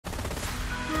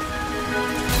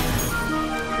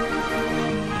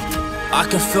I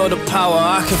can feel the power,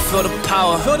 I can feel the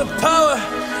power. Feel the power.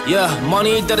 Yeah,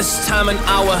 money that is time and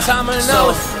hour. Time and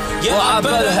hour. Yeah, well, I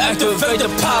better activate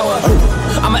the power.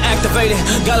 I'ma activate it,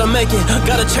 gotta make it,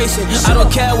 gotta chase it. I don't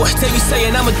care what they be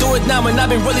saying, I'ma do it now. And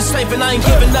I've been really saving, I ain't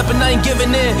giving up and I ain't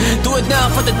giving in. Do it now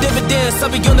for the dividends,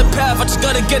 I'll be on the path, I just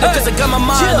gotta get it. Cause I got my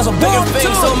mind on some bigger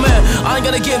things. So man, I ain't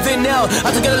gonna give in now, I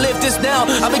just gotta live this now.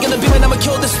 I be gonna be when I'ma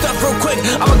kill this stuff real quick.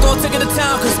 I'ma go take it to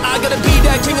town, cause I gotta be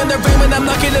that king in the ring. When I'm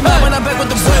knocking them out, when I'm back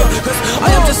with the real. Cause I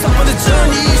am just up on the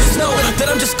journey, you just know that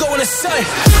I'm just going insane.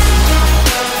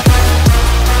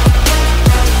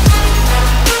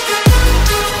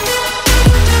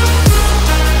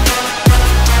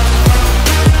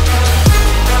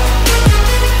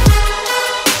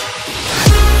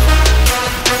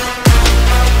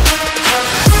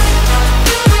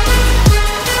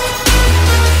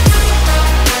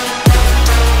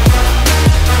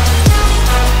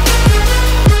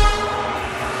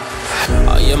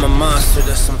 I'm a monster,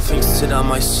 there's some things that I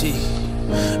might see.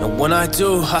 And when I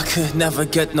do, I could never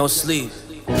get no sleep.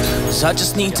 Cause I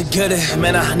just need to get it,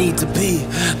 man, I need to be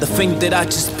the thing that I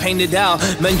just painted out,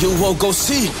 man, you will go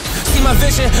see. See my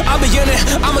vision, I'll be in it,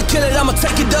 I'ma kill it, I'ma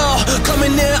take it all.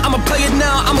 Coming in, I'ma play it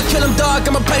now, I'ma kill him dog,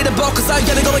 I'ma play the ball. Cause I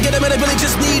gotta go and get it, man, I really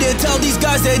just need it. Tell these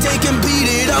guys that they can beat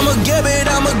it. I'ma get it,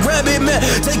 I'ma grab it, man,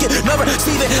 take it, never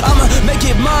receive it. I'ma make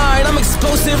it mine, I'm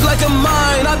explosive like a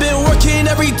mine. I've been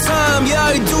working every time, yeah,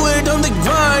 I do it on the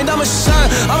grind. I'ma shine,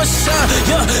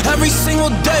 yeah, every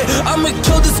single day. I'ma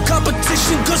kill this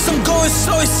competition cause I'm going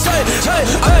so insane. Hey,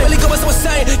 I really going so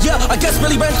insane, yeah, I guess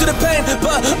really ran through the pain.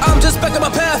 But I'm just back on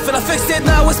my path and I fixed it,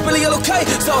 now it's really okay.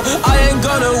 So I ain't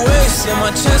gonna waste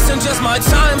my chance and just my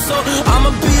time. So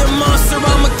I'ma be a monster,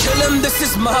 I'ma kill him, this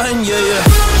is mine, yeah, yeah.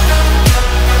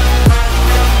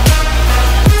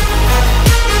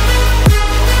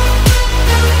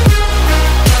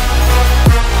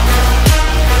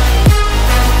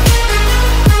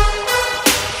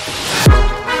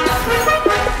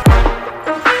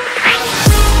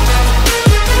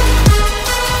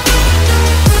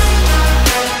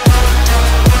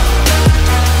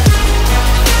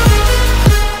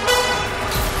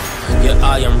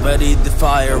 I am ready to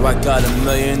fire, I got a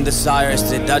million desires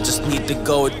that I just need to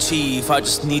go achieve, I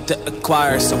just need to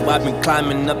acquire. So I've been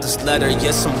climbing up this ladder,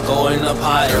 yes I'm going up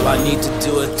higher. I need to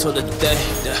do it till the day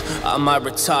that I might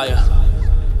retire.